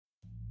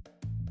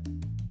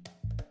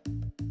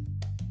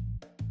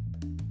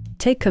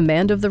Take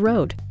command of the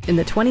road in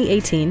the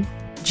 2018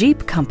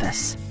 Jeep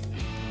Compass.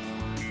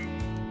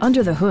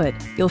 Under the hood,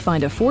 you'll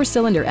find a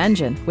 4-cylinder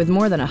engine with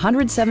more than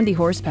 170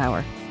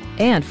 horsepower.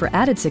 And for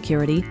added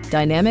security,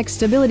 dynamic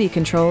stability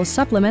control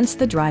supplements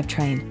the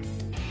drivetrain.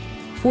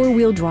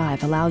 4-wheel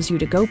drive allows you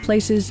to go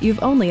places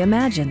you've only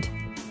imagined.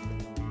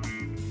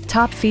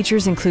 Top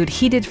features include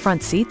heated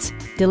front seats,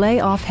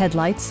 delay-off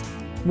headlights,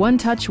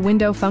 one-touch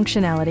window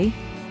functionality,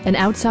 an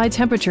outside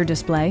temperature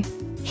display,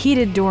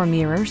 heated door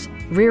mirrors,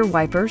 rear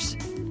wipers,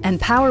 and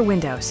power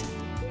windows.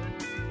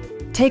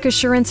 Take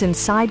assurance in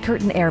side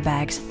curtain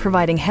airbags,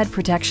 providing head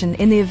protection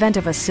in the event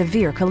of a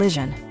severe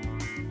collision.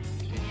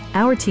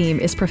 Our team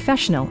is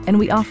professional and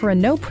we offer a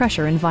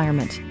no-pressure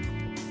environment.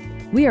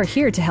 We are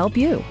here to help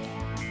you.